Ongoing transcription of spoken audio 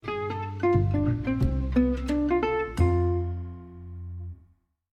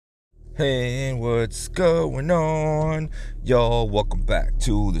Hey, what's going on? Y'all, welcome back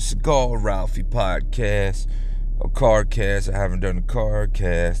to the Cigar Ralphie podcast, a car cast. I haven't done a car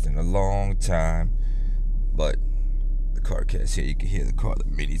cast in a long time, but the car cast here, you can hear the car, the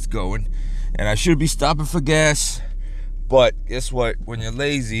Mini's going. And I should be stopping for gas, but guess what? When you're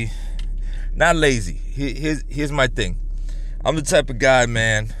lazy, not lazy, here's my thing. I'm the type of guy,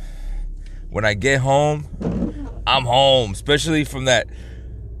 man, when I get home, I'm home, especially from that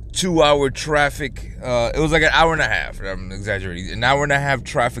 2-hour traffic. It was like an hour and a half. I'm exaggerating. An hour and a half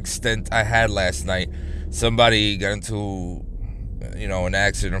traffic stint I had last night. Somebody got into, an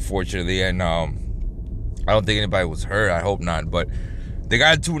accident, unfortunately, and I don't think anybody was hurt. I hope not, but they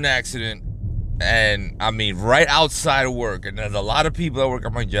got into an accident, and I mean, right outside of work. And there's a lot of people that work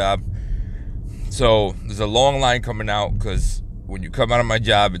at my job, so there's a long line coming out because when you come out of my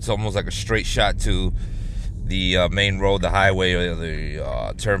job, it's almost like a straight shot to the main road, the highway, or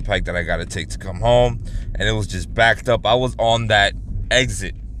the turnpike that I got to take to come home, and it was just backed up. I was on that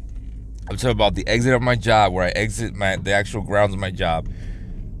exit. I'm talking about the exit of my job, where I exit the actual grounds of my job.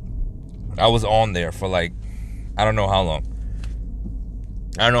 I was on there for like, I don't know how long.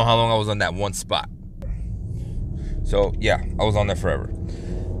 I don't know how long I was on that one spot. So yeah, I was on there forever,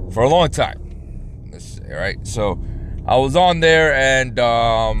 for a long time. All right, so I was on there, and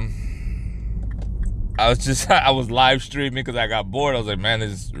I was live streaming because I got bored. I was like, man,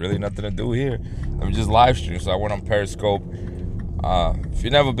 there's really nothing to do here. Let me just live stream. So I went on Periscope. If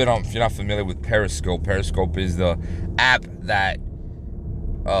you're not familiar with Periscope is the app that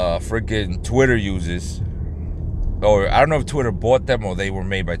freaking Twitter uses. Or I don't know if Twitter bought them or they were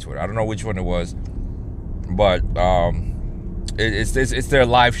made by Twitter. I don't know which one it was. But it's their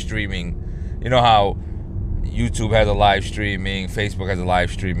live streaming. You know how YouTube has a live streaming, Facebook has a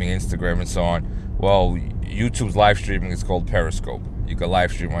live streaming, Instagram and so on. Well, YouTube's live streaming is called Periscope. You can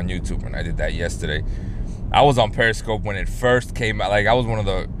live stream on YouTube, and I did that yesterday. I was on Periscope when it first came out. Like, I was one of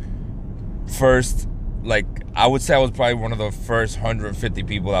the first, I would say I was probably one of the first 150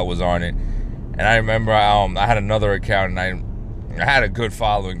 people that was on it. And I remember I had another account, and I had a good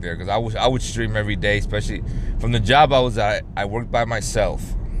following there because I would stream every day, especially from the job I was at. I worked by myself,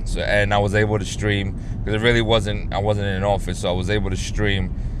 and I was able to stream because I wasn't in an office, so I was able to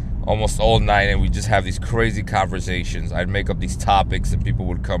stream almost all night, and we just have these crazy conversations. I'd make up these topics, and people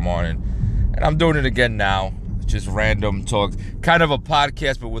would come on, and I'm doing it again now. Just random talks, kind of a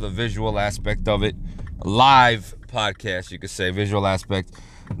podcast, but with a visual aspect of it. A live podcast, you could say, visual aspect.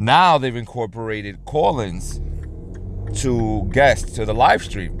 Now they've incorporated call-ins to guests to the live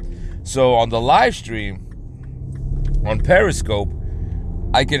stream. So on the live stream on Periscope,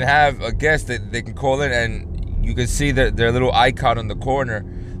 I can have a guest that they can call in, and you can see their little icon in the corner.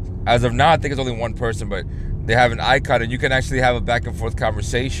 As of now, I think it's only one person, but they have an icon, and you can actually have a back and forth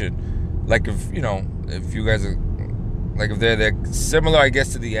conversation. Like if you guys are, like if they're similar, I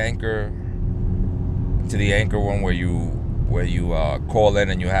guess, to the anchor one where you call in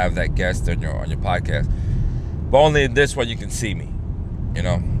and you have that guest on your podcast. But only in this one you can see me,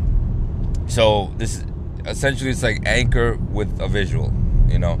 So this essentially it's like Anchor with a visual,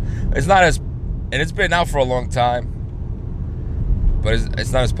 It's not as, and it's been out for a long time. But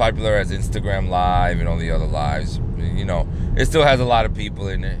it's not as popular as Instagram Live and all the other lives. It still has a lot of people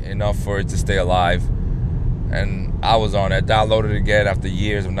in it, enough for it to stay alive. And I was on it. Downloaded it again after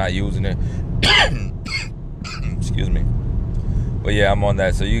years of not using it. Excuse me. But yeah, I'm on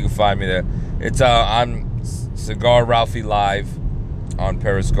that, so you can find me there. It's I'm Cigar Ralphie Live on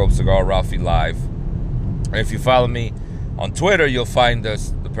Periscope, Cigar Ralphie Live. And if you follow me on Twitter, you'll find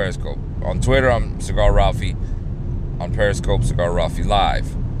the Periscope. On Twitter, I'm Cigar Ralphie. On Periscope, Cigar Ralphie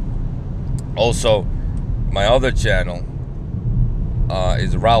Live. Also, my other channel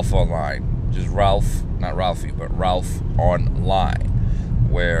is Ralph Online. Just Ralph, not Ralphie, but Ralph Online.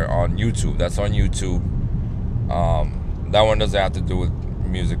 Where on YouTube, that's on YouTube. That one doesn't have to do with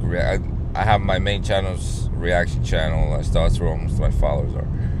music. I have my main channel's reaction channel. That's where almost my followers are.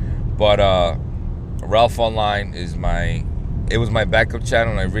 But Ralph Online it was my backup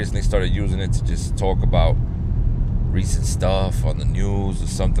channel, and I recently started using it to just talk about recent stuff on the news or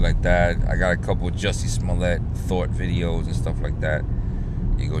something like that. I got a couple of Jussie Smollett thought videos and stuff like that.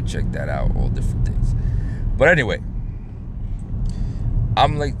 You go check that out, all different things. But anyway,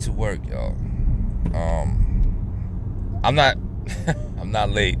 I'm late to work, y'all. I'm not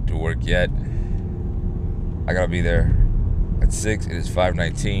late to work yet. I gotta be there at 6. It is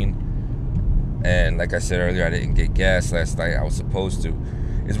 5:19, and like I said earlier, I didn't get gas last night. I was supposed to.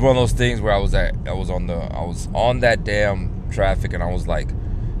 It's one of those things where I was on that damn traffic, and I was like,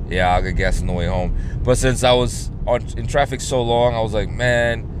 yeah, I'll get gas on the way home. But since I was in traffic so long, I was like,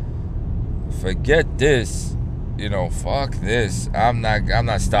 man, forget this. Fuck this. I'm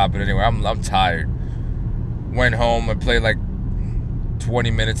not stopping anywhere. I'm tired. Went home and played like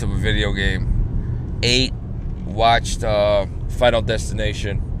 20 minutes of a video game. Ate, watched Final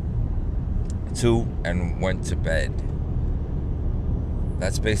Destination 2, and went to bed.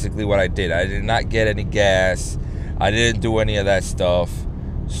 That's basically what I did. I did not get any gas. I didn't do any of that stuff.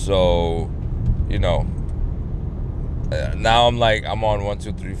 So, now I'm on 1,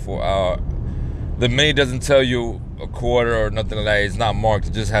 2, 3, 4. The menu doesn't tell you a quarter or nothing like that. It's not marked.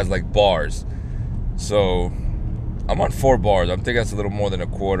 It just has like bars. So I'm on 4 bars. I'm thinking that's a little more than a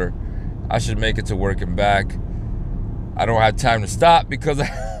quarter. I should make it to work and back. I don't have time to stop because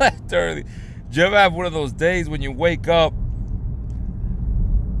I left early. Do you ever have one of those days when you wake up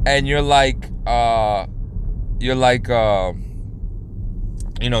and you wake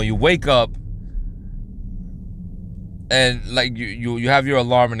up and like you have your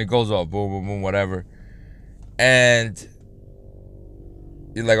alarm and it goes off, boom, boom, boom, whatever. And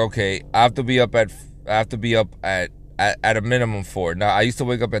you're like, okay, I have to be up at a minimum 4. Now, I used to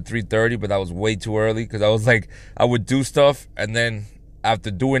wake up at 3:30, but that was way too early because I was like, I would do stuff, and then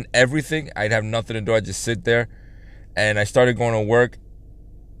after doing everything, I'd have nothing to do. I'd just sit there, and I started going to work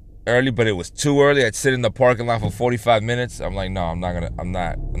early, but it was too early. I'd sit in the parking lot for 45 minutes. I'm like, no.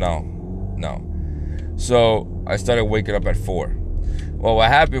 So I started waking up at 4. Well, what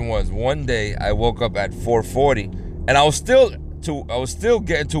happened was one day I woke up at 4:40, and I was still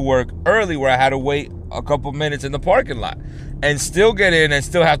getting to work early where I had to wait a couple minutes in the parking lot and still get in and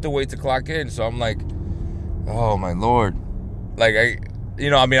still have to wait to clock in. So I'm like, oh my Lord. Like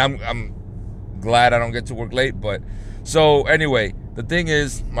I'm glad I don't get to work late, but so anyway, the thing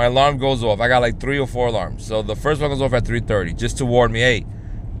is my alarm goes off. I got like 3 or 4 alarms. So the first one goes off at 3:30 just to warn me, hey,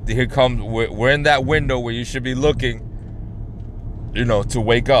 here comes, we're in that window where you should be looking, to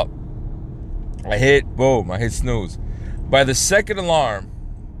wake up. I hit snooze. By the second alarm,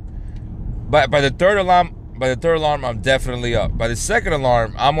 by the third alarm, I'm definitely up. By the second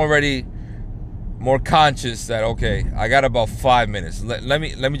alarm, I'm already more conscious that, okay, I got about 5 minutes. Let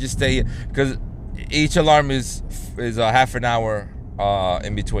me just stay here because each alarm is a half an hour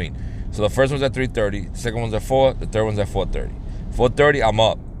in between. So the first one's at 3:30, the second one's at 4, the third one's at 4:30. 4:30, I'm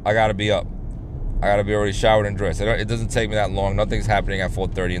up. I gotta be up. I gotta be already showered and dressed. It doesn't take me that long. Nothing's happening at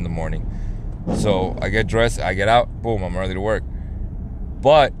 4:30 in the morning. So I get dressed, I get out, boom, I'm ready to work.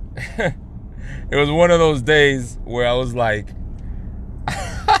 But it was one of those days where I was like,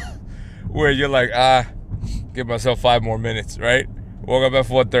 where you're like, give myself 5 more minutes, right? Woke up at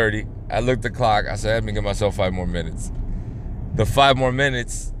 4:30. I looked at the clock. I said, let me give myself 5 more minutes. The 5 more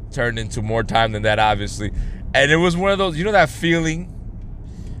minutes turned into more time than that, obviously. And it was one of those, that feeling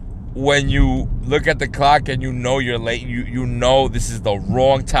when you look at the clock and you're late, you know this is the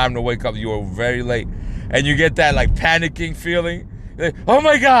wrong time to wake up. You are very late. And you get that like panicking feeling. Like, oh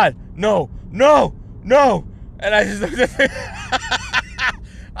my God, no. And I just looked at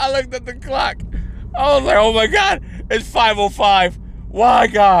the clock. I was like, oh my God, it's 5:05. Why,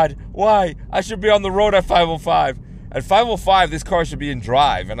 God? Why? I should be on the road at 5:05. At 5:05, this car should be in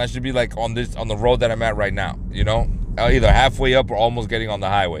drive, and I should be like on the road that I'm at right now, either halfway up or almost getting on the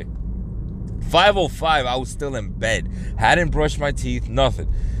highway. 5:05, I was still in bed. Hadn't brushed my teeth, nothing.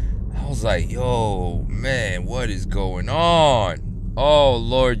 I was like, yo, man, what is going on? Oh,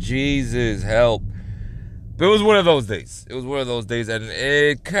 Lord Jesus, help. But it was one of those days. And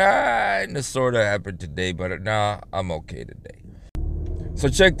it kind of sort of happened today, but nah, I'm okay today. So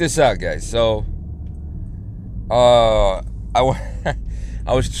check this out, guys. So, I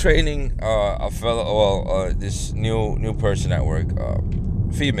was training a fellow, this new person at work,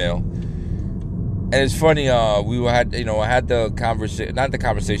 female. And it's funny, I had the conversation, not the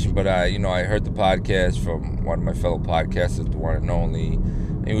conversation, but I heard the podcast from one of my fellow podcasters, the one and only,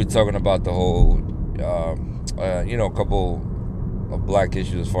 and we were talking about the whole, a couple of black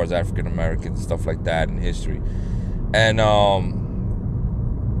issues as far as African Americans, stuff like that, and history, and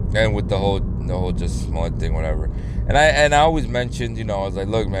with the whole just Smollett thing, whatever, and I always mentioned, I was like,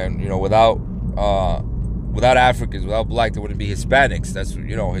 look, man, without Africans, without black, there wouldn't be Hispanics. That's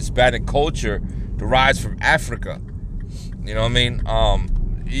Hispanic culture derives from Africa. You know what I mean?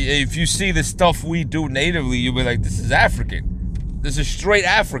 If you see the stuff we do natively, you'll be like, this is African. This is straight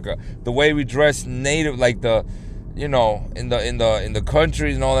Africa. The way we dress native, like the, in the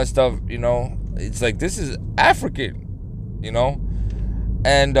countries and all that stuff, it's like, this is African,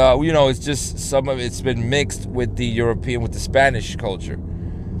 and it's just some of it's been mixed with the European, with the Spanish culture.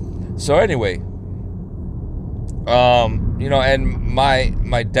 So anyway, and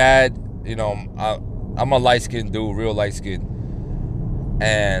my dad, I'm a light-skinned dude, real light-skinned,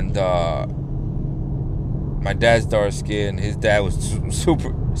 and My dad's dark skinned. His dad was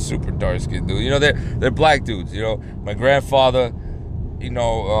super dark skinned dude. You know, they're black dudes. You know, my grandfather, you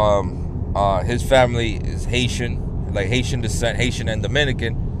know, his family is Haitian, like Haitian descent, Haitian and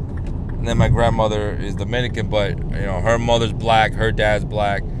Dominican. And then my grandmother is Dominican, but you know, her mother's black, her dad's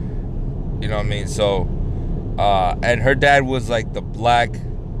black. You know what I mean? So, and her dad was like the black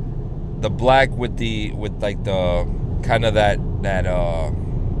with like the kind of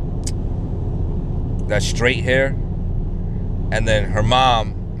that straight hair. And then her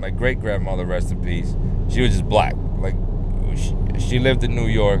mom, my great grandmother, rest in peace, she was just black. Like she lived in New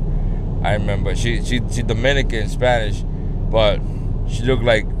York. I remember she Dominican, Spanish, but she looked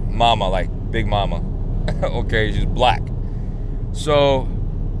like mama, like Big Mama. Okay, she's black. So,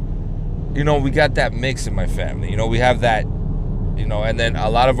 you know, we got that mix in my family. You know, we have that, you know, and then a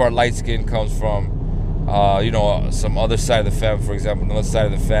lot of our light skin comes from, you know, some other side of the family. For example, another side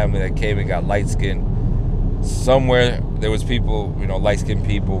of the family that came and got light skin. Somewhere there was people, you know, light skinned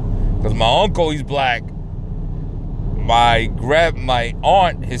people. Because my uncle, he's black. My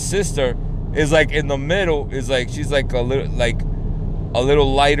aunt, his sister, is like in the middle. Is like she's like a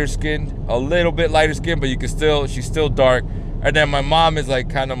little lighter skinned, a little bit lighter skinned, but she's still dark. And then my mom is like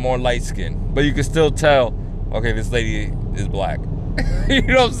kind of more light skinned, but you can still tell, okay, this lady is black. You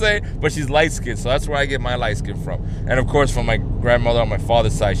know what I'm saying? But she's light skinned, so that's where I get my light skin from. And of course, from my grandmother on my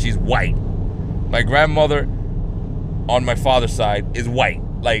father's side, she's white. My grandmother on my father's side is white,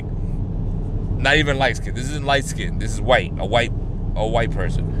 like not even light skin. This isn't light skin. This is white, a white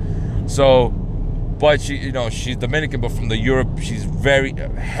person. So, but she, you know, she's Dominican, but from the Europe, she's very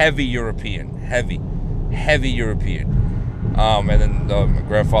heavy European, heavy European. And then my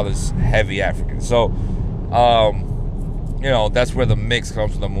grandfather's heavy African. So, you know, that's where the mix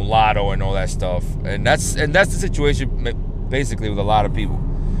comes from, the mulatto and all that stuff. And that's the situation basically with a lot of people.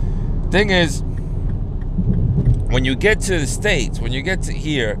 Thing is, when you get to the States, when you get to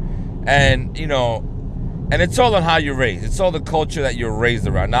here, and you know, and it's all on how you're raised. It's all the culture that you're raised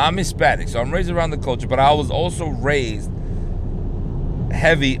around. Now, I'm Hispanic, so I'm raised around the culture, but I was also raised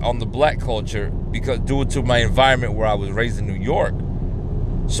heavy on the black culture because due to my environment where I was raised in New York.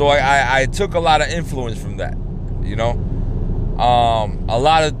 So I took a lot of influence from that, you know. A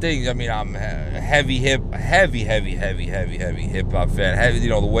lot of things. I mean, I'm heavy hip hop fan. Heavy, you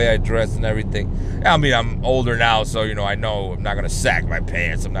know, the way I dress and everything. I mean, I'm older now, so you know, I know I'm not gonna sack my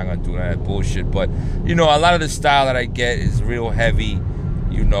pants. I'm not gonna do that bullshit. But you know, a lot of the style that I get is real heavy,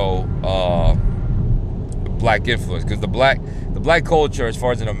 you know, black influence. Because the black culture, as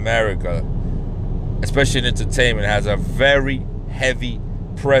far as in America, especially in entertainment, has a very heavy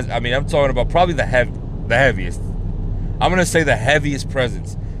presence. I mean, I'm talking about probably the heaviest. I'm going to say the heaviest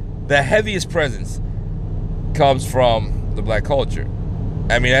presence. The heaviest presence comes from the black culture.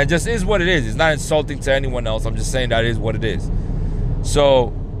 I mean, it just is what it is. It's not insulting to anyone else. I'm just saying that is what it is.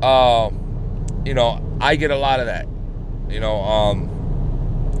 So, you know, I get a lot of that. You know,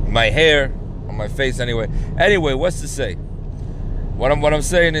 my hair, on my face anyway. Anyway, what's to say? What I'm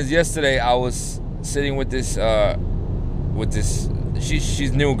saying is yesterday I was sitting with this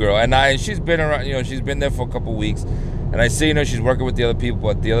she's new girl, and she's been around, you know, she's been there for a couple weeks. And I seen her, she's working with the other people,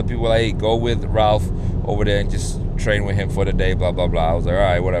 but the other people were like, hey, go with Ralph over there and just train with him for the day, blah, blah, blah. I was like, all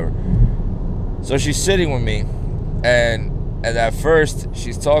right, whatever. So she's sitting with me, and at first,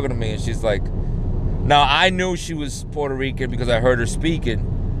 she's talking to me, and she's like, now, I knew she was Puerto Rican because I heard her speaking,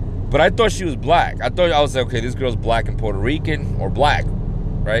 but I thought she was black. I was like, okay, this girl's black and Puerto Rican, or black,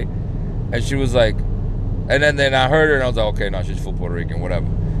 right? And she was like, and then I heard her, and I was like, okay, no, she's full Puerto Rican, whatever.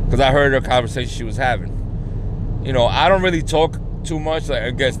 Because I heard her conversation she was having. You know, I don't really talk too much. Like, I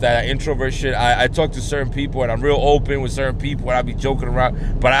guess that introvert shit. I talk to certain people, and I'm real open with certain people, and I be joking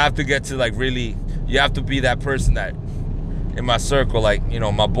around. But I have to get to, like, really, you have to be that person that, in my circle, like, you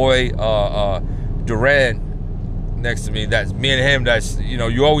know, my boy Duran next to me, that's me and him, that's, you know,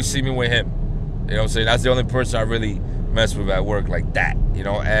 you always see me with him. You know what I'm saying? That's the only person I really mess with at work like that, you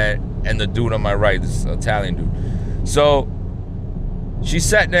know, and the dude on my right, this Italian dude. So, she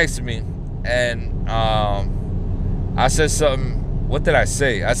sat next to me, and, I said something. What did I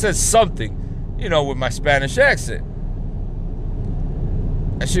say? I said something, you know, with my Spanish accent.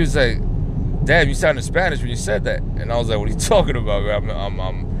 And she was like, damn, you sounded Spanish when you said that. And I was like, what are you talking about?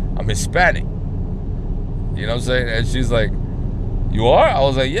 I'm Hispanic. You know what I'm saying? And she's like, you are? I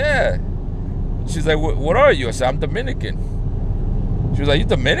was like, yeah. She's like, what are you? I said, I'm Dominican. She was like, you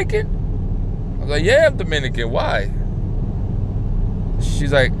Dominican? I was like, yeah, I'm Dominican. Why?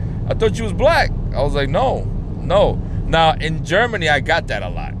 She's like, I thought you was black. I was like, no. Now, in Germany, I got that a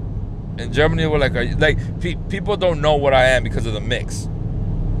lot. In Germany, we're like people don't know what I am because of the mix.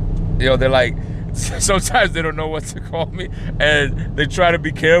 You know, they're like, sometimes they don't know what to call me, and they try to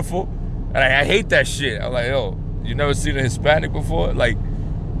be careful, and I hate that shit. I'm like, yo, you never seen a Hispanic before? Like,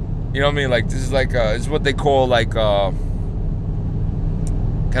 you know what I mean? Like, this is like it's what they call like kind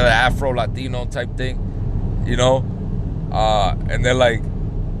of Afro Latino type thing, you know? And they're like,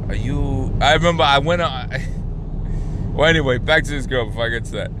 are you? I remember I went on. Well, anyway, back to this girl before I get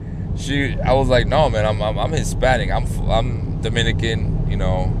to that. I was like, no, man, I'm Hispanic. I'm Dominican. You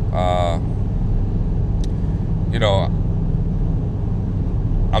know,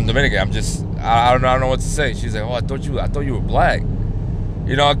 I'm Dominican. I don't know what to say. She's like, oh, I thought you were black.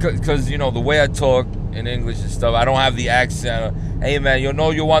 You know, because you know the way I talk in English and stuff, I don't have the accent. Hey, man, you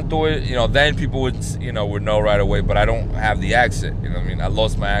want to it? You know, then people would know right away. But I don't have the accent. You know what I mean? I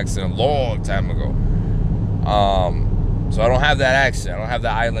lost my accent a long time ago. So I don't have that accent. I don't have the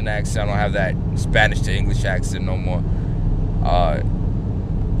island accent. I don't have that Spanish to English accent no more.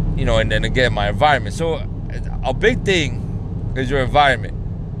 You know, and then again, my environment. So a big thing is your environment,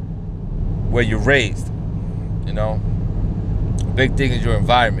 where you're raised. You know, a big thing is your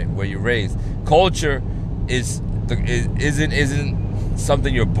environment, where you're raised. Culture isn't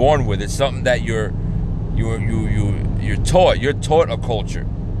something you're born with. It's something that you're taught. You're taught a culture.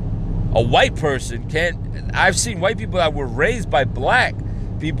 A white person can't. I've seen white people that were raised by black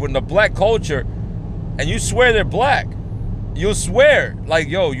people in the black culture, and you swear they're black. You'll swear like,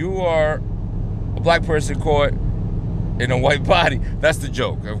 yo, you are a black person caught in a white body. That's the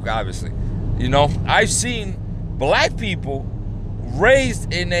joke, obviously. You know, I've seen black people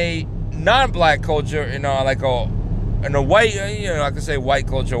raised in a non-black culture, in a white, you know, I could say white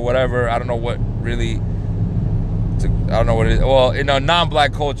culture or whatever. I don't know what really. I don't know what it is. Well, in a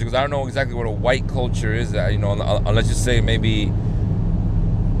non-black culture, because I don't know exactly what a white culture is. You know, unless you say maybe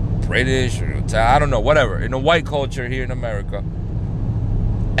British or I don't know, whatever. In a white culture here in America,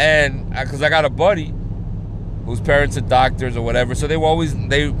 and because I got a buddy whose parents are doctors or whatever, so they were always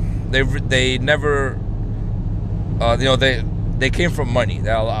they never, you know, they came from money.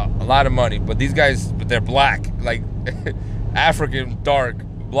 They had a lot of money, but these guys, but they're black, like African dark.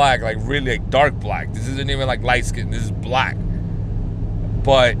 Black, like really like dark black. This isn't even like light skin. This is black.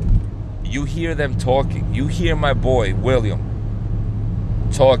 But you hear them talking. You hear my boy William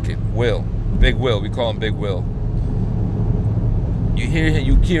talking. Big Will. We call him Big Will. You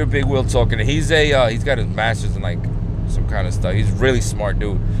hear Big Will talking. He's got his master's in like some kind of stuff. He's a really smart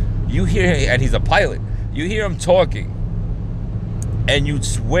dude. You hear, and he's a pilot. You hear him talking, and you'd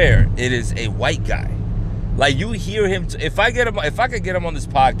swear it is a white guy. Like, you hear him. If I could get him on this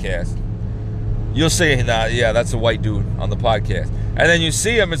podcast, you'll say, nah, yeah, that's a white dude on the podcast. And then you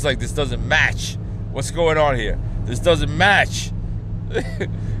see him, it's like, this doesn't match. What's going on here? This doesn't match.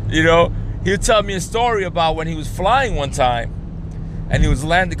 You know, he'll tell me a story about when he was flying one time, and he was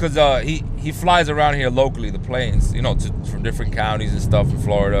landing, because he flies around here locally, the planes, you know, from different counties and stuff in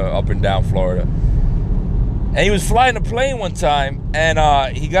Florida, up and down Florida. And he was flying a plane one time, and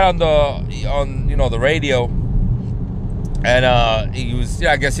he got on the radio, and he was,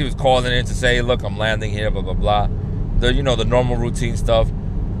 I guess he was calling in to say, look, I'm landing here, blah blah blah, the normal routine stuff,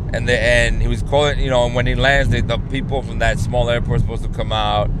 and he was calling, you know, and when he lands, the people from that small airport are supposed to come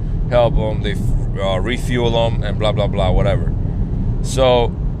out, help him, they refuel him, and blah blah blah, whatever. So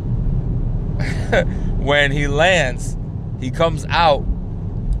when he lands, he comes out,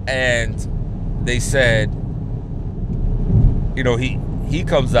 and they said, you know, he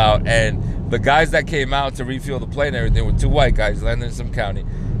comes out, and the guys that came out to refuel the plane and everything were two white guys landing in some county,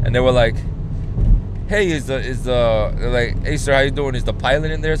 and they were like, hey, they're like, hey sir, how you doing? Is the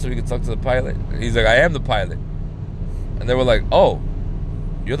pilot in there so we can talk to the pilot? And he's like, I am the pilot. And they were like, oh,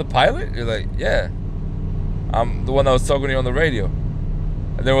 you're the pilot? You're like, yeah, I'm the one that was talking to you on the radio.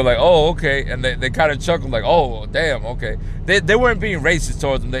 And they were like, oh, okay. And they kind of chuckled like, oh, damn, okay. They weren't being racist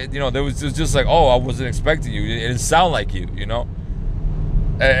towards them. There was just like, oh, I wasn't expecting you. It didn't sound like you, you know.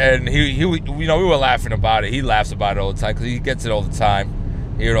 And he you know, we were laughing about it. He laughs about it all the time because he gets it all the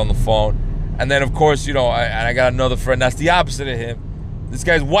time. Hear it on the phone. And then, of course, you know, I got another friend that's the opposite of him. This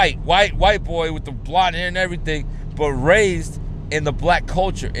guy's white boy with the blonde hair and everything, but raised in the black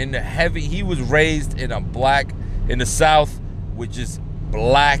culture, he was raised in the South, which is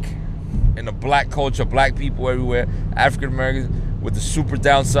black, in the black culture, black people everywhere, African Americans, with the super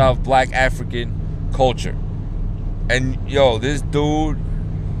down south black African culture. And yo, this dude,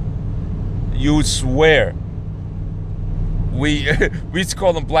 you would swear, we used to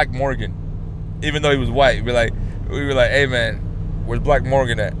call him Black Morgan, even though he was white. We were like, hey man, where's Black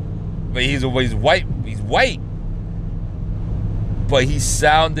Morgan at? But he's white. He's white, but he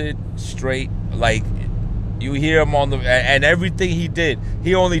sounded straight like You hear him on and everything he did.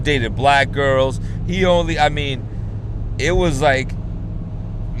 He only dated black girls. I mean, it was like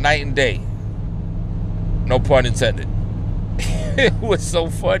night and day. No pun intended. It was so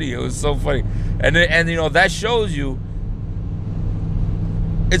funny. It was so funny. And you know, that shows you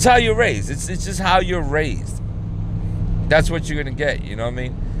it's how you're raised. It's just how you're raised. That's what you're gonna get, you know what I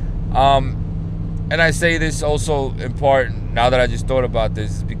mean? And I say this also in part, now that I just thought about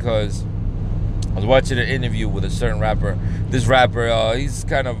this, is because I was watching an interview with a certain rapper. This rapper, he's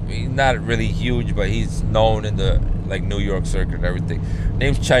not really huge, but he's known in the like New York circuit and everything.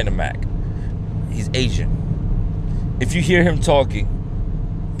 Name's China Mac. He's Asian. If you hear him talking,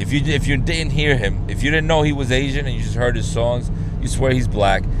 if you didn't hear him, if you didn't know he was Asian and you just heard his songs, you swear he's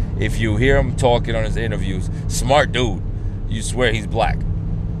black. If you hear him talking on his interviews, smart dude, you swear he's black.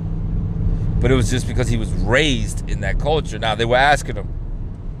 But it was just because he was raised in that culture. Now, they were asking him,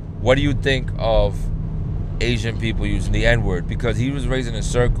 what do you think of Asian people using the N-word? Because he was raised in a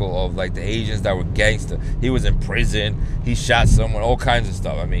circle of like the Asians that were gangster. He was in prison. He shot someone, all kinds of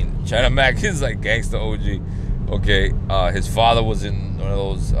stuff. I mean, China Mac is like gangster OG. Okay, his father was in one of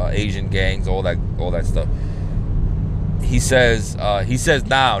those Asian gangs, all that stuff. He says now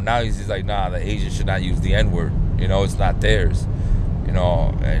he's like, nah, the Asians should not use the N-word. You know, it's not theirs. You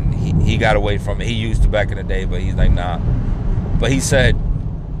know, and he got away from it. He used to back in the day, but he's like, nah. But he said,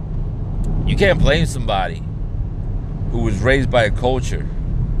 you can't blame somebody who was raised by a culture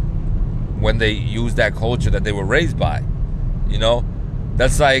when they use that culture that they were raised by. You know,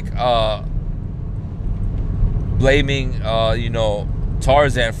 that's like blaming, you know,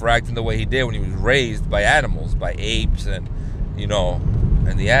 Tarzan for acting the way he did when he was raised by animals, by apes and, you know,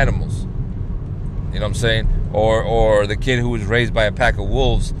 and the animals. You know what I'm saying? Or the kid who was raised by a pack of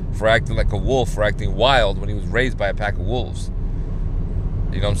wolves for acting like a wolf, for acting wild when he was raised by a pack of wolves.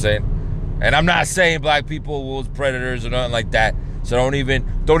 You know what I'm saying? And I'm not saying black people, wolves, predators, or nothing like that. So don't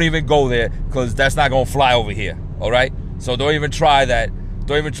even go there, because that's not gonna fly over here. All right? So don't even try that.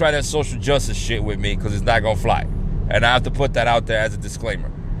 Don't even try that social justice shit with me, because it's not gonna fly. And I have to put that out there as a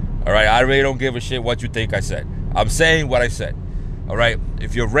disclaimer. All right? I really don't give a shit what you think I said. I'm saying what I said. All right?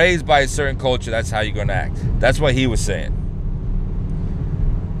 If you're raised by a certain culture, that's how you're gonna act. That's what he was saying.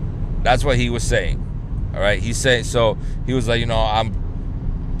 That's what he was saying. All right? He's saying, so he was like, you know, I'm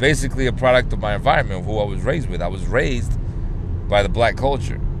basically a product of my environment, who I was raised with. I was raised by the black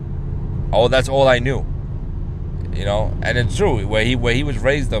culture. Oh, that's all I knew. You know, and it's true. Where he was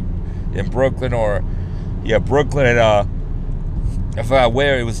raised up in Brooklyn, Brooklyn, and I forgot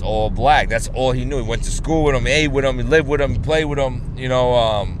where, it was all black. That's all he knew. He went to school with him, ate with him, he lived with him, he played with him. You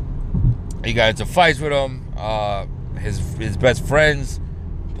know, he got into fights with him. His best friends,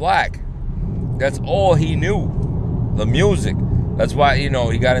 black. That's all he knew. The music. That's why, you know,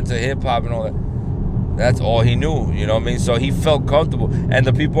 he got into hip-hop and all that. That's all he knew, you know what I mean? So he felt comfortable. And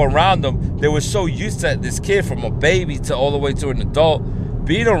the people around him, they were so used to this kid from a baby to all the way to an adult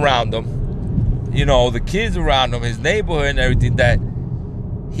being around him. You know, the kids around him, his neighborhood and everything, that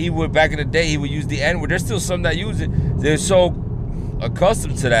he would, back in the day, he would use the N-word. There's still some that use it. They're so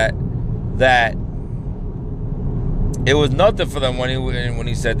accustomed to that it was nothing for them when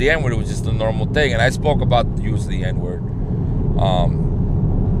he said the N-word. It was just a normal thing. And I spoke about the use of the N-word.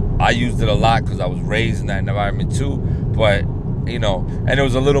 I used it a lot because I was raised in that environment too, but you know, and it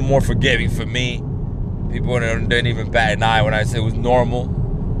was a little more forgiving for me. People didn't even bat an eye when I said it was normal,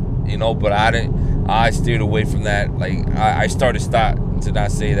 you know, but I steered away from that. Like I started to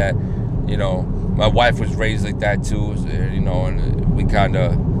not say that, you know. My wife was raised like that too, you know, and we kind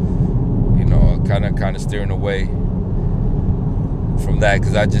of steering away from that,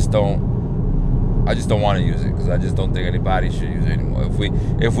 because I just don't want to use it, because I just don't think anybody should use it anymore.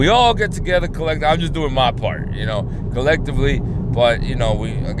 If we all get together collectively, I'm just doing my part, you know, collectively. But you know,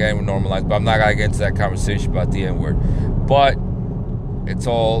 we normalize. But I'm not gonna get into that conversation about the N-word. But it's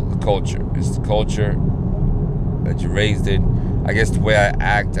all the culture. It's the culture that you're raised in. I guess the way I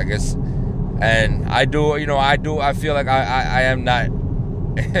act. I guess, and I feel like I am not.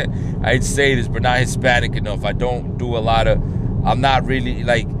 I'd say this, but not Hispanic enough. I don't do a lot of. I'm not really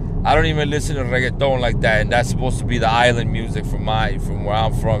like. I don't even listen to reggaeton like that, and that's supposed to be the island music from where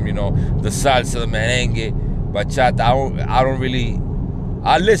I'm from. You know, the salsa, the merengue, bachata. I don't really.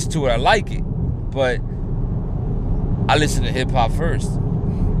 I listen to it. I like it, but I listen to hip hop first.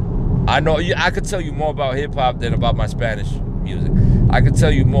 I know I could tell you more about hip hop than about my Spanish music. I could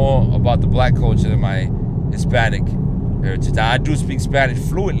tell you more about the black culture than my Hispanic heritage. Now, I do speak Spanish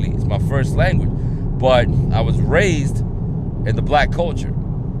fluently. It's my first language, but I was raised in the black culture.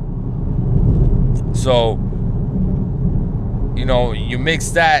 So, you know, you mix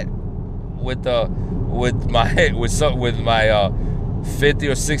that with my 50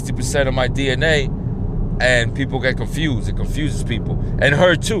 or 60% of my DNA, and people get confused. It confuses people, and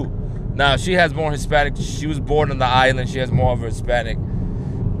her too. Now she has more Hispanic. She was born on the island. She has more of a Hispanic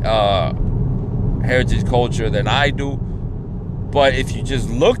heritage culture than I do. But if you just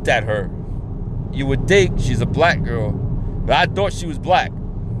looked at her, you would think she's a black girl. But I thought she was black.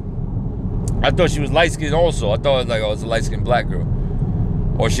 I thought she was light skinned also. I thought it was like, oh, it's a light skinned black girl.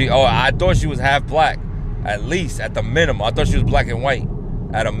 I thought she was half black, at least, at the minimum. I thought she was black and white,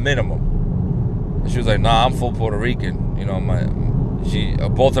 at a minimum. And she was like, nah, I'm full Puerto Rican. You know,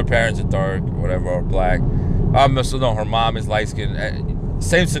 both her parents are dark, whatever, or black. So no, her mom is light skinned.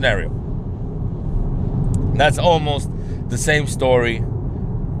 Same scenario. That's almost the same story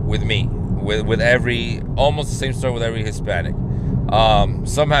with me. Almost the same story with every Hispanic.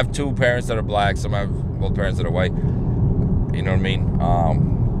 Some have two parents that are black, some have both parents that are white. You know what I mean?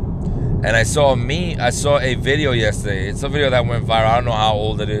 And I saw a video yesterday. It's a video that went viral. I don't know how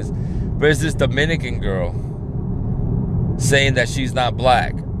old it is, but it's this Dominican girl saying that she's not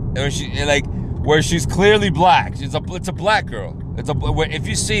black, and where she's clearly black. It's a black girl. If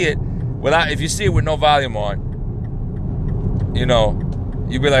you see it with no volume on, you know,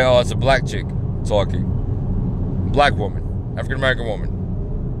 you'd be like, oh, it's a black chick talking. Black woman. African American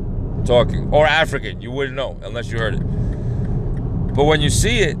woman talking. Or African. You wouldn't know unless you heard it. But when you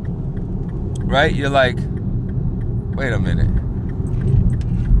see it, right, you're like, wait a minute.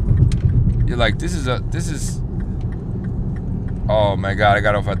 You're like, this is oh my God, I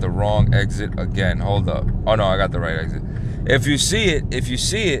got off at the wrong exit again. Hold up. Oh no, I got the right exit. If you see it,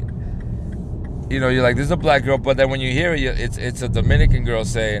 you know, you're like, this is a black girl, but then when you hear it, it's a Dominican girl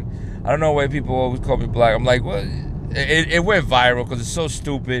saying, I don't know why people always call me black. I'm like, what? It went viral because it's so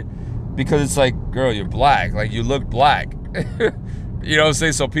stupid, because it's like, girl, you're black. Like, you look black. You know what I'm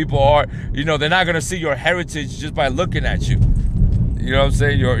saying? So people are, you know, they're not going to see your heritage just by looking at you. You know what I'm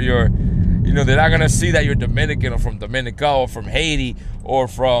saying? You know, they're not going to see that you're Dominican or from Dominica or from Haiti or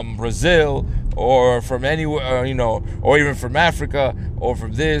from Brazil or from anywhere, you know, or even from Africa or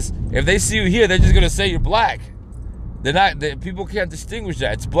from this. If they see you here, they're just going to say you're black. People can't distinguish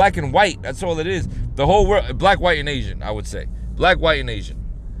that. It's black and white. That's all it is. The whole world, black, white, and Asian, I would say. Black, white, and Asian.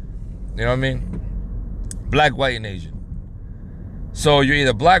 You know what I mean? Black, white, and Asian. So you're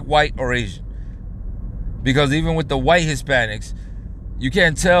either black, white, or Asian. Because even with the white Hispanics, you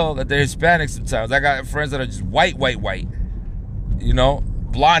can't tell that they're Hispanic sometimes. I got friends that are just white. You know?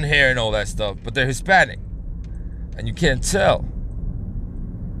 Blonde hair and all that stuff. But they're Hispanic. And you can't tell.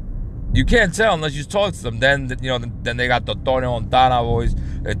 You can't tell unless you talk to them. Then, you know, then they got the Tony Montana voice.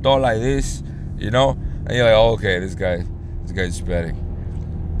 They talk like this, you know? And you're like, oh, okay, this guy's Hispanic.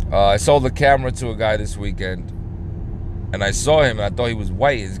 I sold the camera to a guy this weekend. And I saw him and I thought he was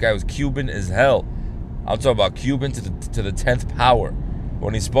white. This guy was Cuban as hell. I'm talking about Cuban to the 10th power.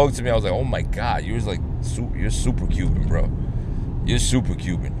 When he spoke to me, I was like, oh my God, you're super Cuban, bro. You're super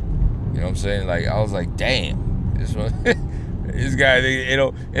Cuban. You know what I'm saying? Like, I was like, damn. This guy, it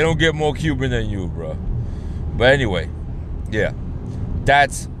don't get more Cuban than you, bro. But anyway, yeah.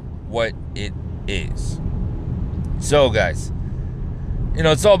 That's what it is. So, guys, you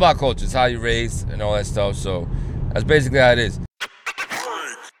know, it's all about culture. It's how you're raised and all that stuff. So, that's basically how it is.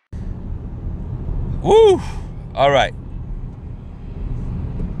 Woo! All right.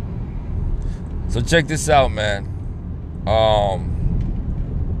 So check this out, man.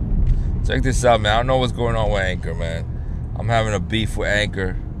 Check this out, man. I don't know what's going on with Anchor, man. I'm having a beef with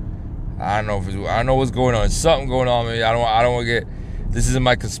Anchor. I don't know what's going on. There's something going on, man. I don't want to get. This isn't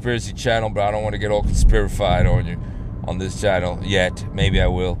my conspiracy channel, but I don't want to get all conspirified on you on this channel yet. Maybe I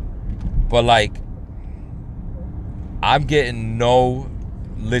will. But like, I'm getting no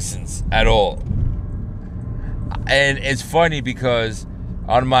listens at all. And it's funny because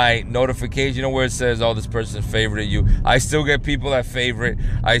on my notification, you know, where it says, oh, this person favorited you, I still get people that favorite.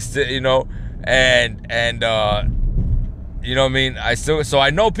 I still, you know, and you know what I mean? So I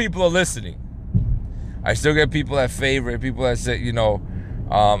know people are listening. I still get people that favorite, people that say, you know,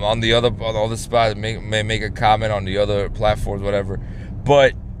 on all the spots, may make a comment on the other platforms, whatever.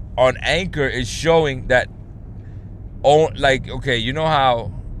 But on Anchor, it's showing that, like, okay, you know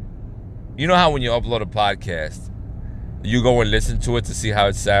how when you upload a podcast, you go and listen to it to see how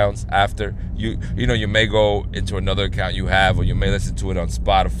it sounds after. You know, you may go into another account you have, or you may listen to it on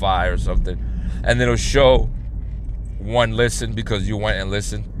Spotify or something, and it'll show one listen because you went and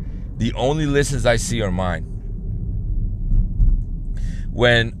listened. The only listens I see are mine.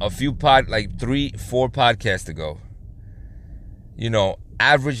 When a few like 3-4 podcasts ago, you know,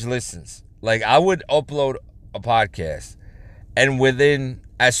 average listens. Like, I would upload a podcast, and within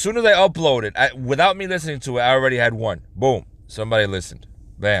As soon as I uploaded, without me listening to it, I already had one. Boom. Somebody listened.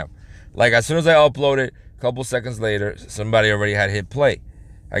 Bam. Like, as soon as I uploaded, a couple seconds later, somebody already had hit play.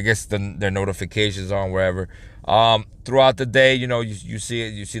 I guess their notifications on wherever. Throughout the day, you see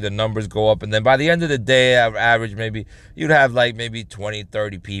it, you see the numbers go up. And then by the end of the day, average, maybe you'd have like maybe 20,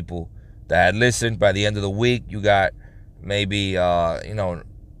 30 people that had listened. By the end of the week, you got maybe,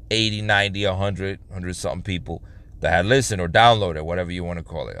 80, 90, 100 something people that had listened or downloaded, whatever you want to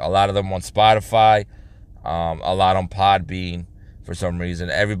call it. A lot of them on Spotify, a lot on Podbean for some reason.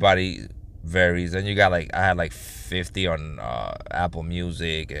 Everybody varies. And you got I had like 50 on Apple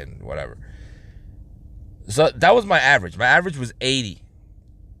Music and whatever. So that was my average. My average was 80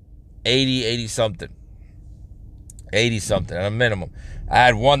 something. 80 something at a minimum. I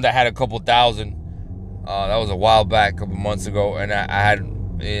had one that had a couple thousand. That was a while back, a couple months ago. And I had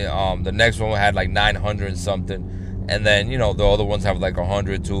the next one had like 900 and something. And then, the other ones have like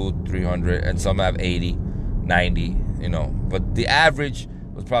 100, 200, 300, and some have 80, 90, But the average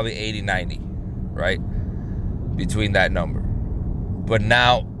was probably 80, 90, right? Between that number. But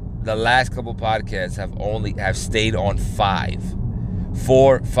now, the last couple podcasts have stayed on 5.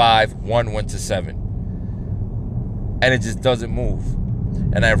 4, 5, 1 went to 7. And it just doesn't move.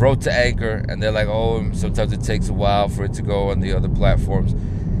 And I wrote to Anchor, and they're like, oh, sometimes it takes a while for it to go on the other platforms.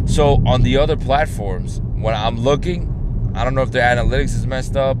 So on the other platforms, when I'm looking, I don't know if their analytics is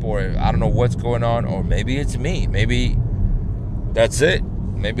messed up, or I don't know what's going on, or maybe it's me. Maybe that's it.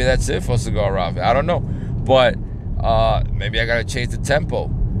 Maybe that's it for Cigar Rafi. I don't know. But maybe I got to change the tempo.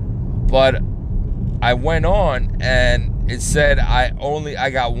 But I went on, and it said I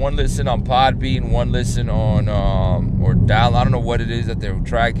got one listen on Podbean, one listen on, or down, I don't know what it is that they're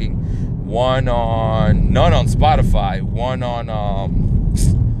tracking. None on Spotify, one on,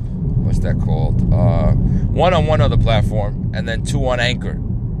 what's that called? One on one other platform, and then 2 on Anchor.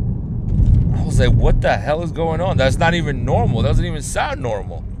 I was like, what the hell is going on? That's not even normal. That doesn't even sound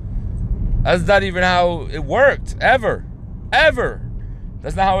normal. That's not even how it worked, ever.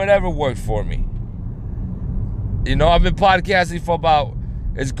 That's not how it ever worked for me. I've been podcasting for about,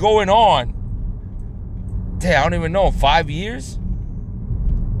 it's going on, I don't even know, 5 years?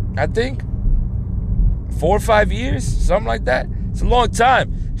 I think. 4 or 5 years? Something like that. It's a long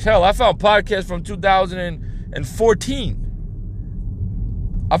time. Hell, I found podcasts from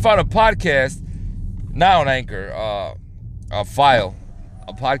 2014. I found a podcast, now on Anchor, a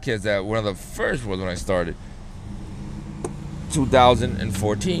podcast that one of the first ones when I started.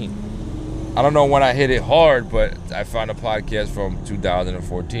 2014. I don't know when I hit it hard, but I found a podcast from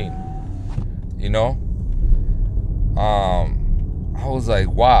 2014. I was like,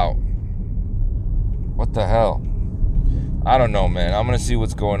 wow. What the hell? I don't know, man. I'm going to see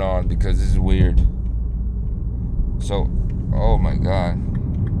what's going on because this is weird. So, oh my God.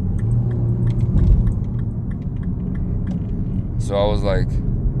 So I was like,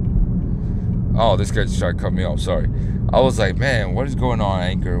 oh, this guy just tried to cut me off. Sorry. I was like, man, what is going on,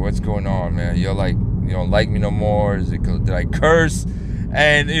 Anchor? What's going on, man? You're like, you don't like me no more? Did I curse?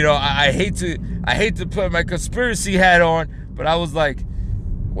 And I hate to put my conspiracy hat on, but I was like,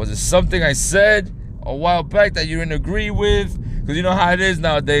 was it something I said a while back that you didn't agree with? Because you know how it is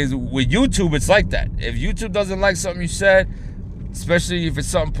nowadays with YouTube. It's like that. If YouTube doesn't like something you said, especially if it's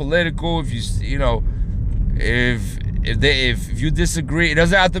something political, if you disagree, it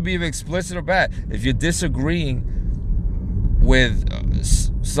doesn't have to be explicit or bad. If you're disagreeing with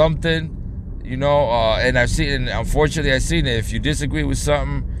something, and unfortunately I've seen it. If you disagree with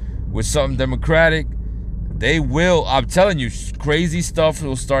something democratic, they will, I'm telling you, crazy stuff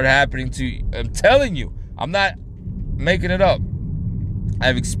will start happening to you. I'm telling you, I'm not making it up.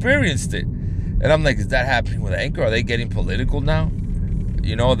 I've experienced it. And I'm like, is that happening with Anchor? Are they getting political now?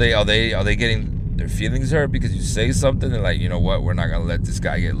 Are they getting their feelings hurt because you say something? They're like, you know what? We're not going to let this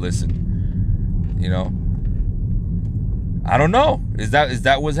guy get listened. I don't know. Is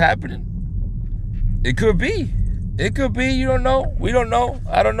that what's happening? It could be. It could be. You don't know. We don't know.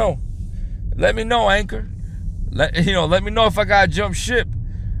 I don't know. Let me know, Anchor. Let me know if I gotta jump ship.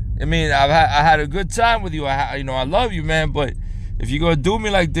 I mean, I had a good time with you. I love you, man. But if you're gonna do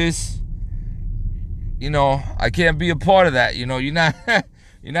me like this, I can't be a part of that. You're not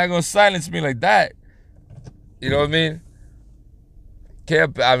gonna silence me like that. You know what I mean?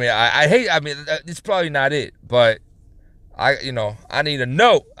 I hate. It's probably not it, but I need to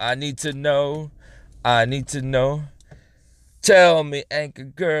know. I need to know. Tell me, Anchor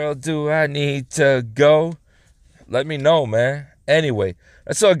girl, do I need to go? Let me know, man. Anyway,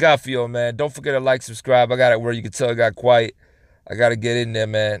 that's all I got for you, man. Don't forget to like, subscribe. I got it where you can tell I got quiet. I got to get in there,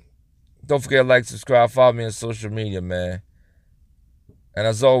 man. Don't forget to like, subscribe. Follow me on social media, man. And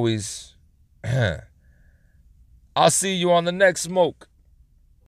as always, I'll see you on the next smoke.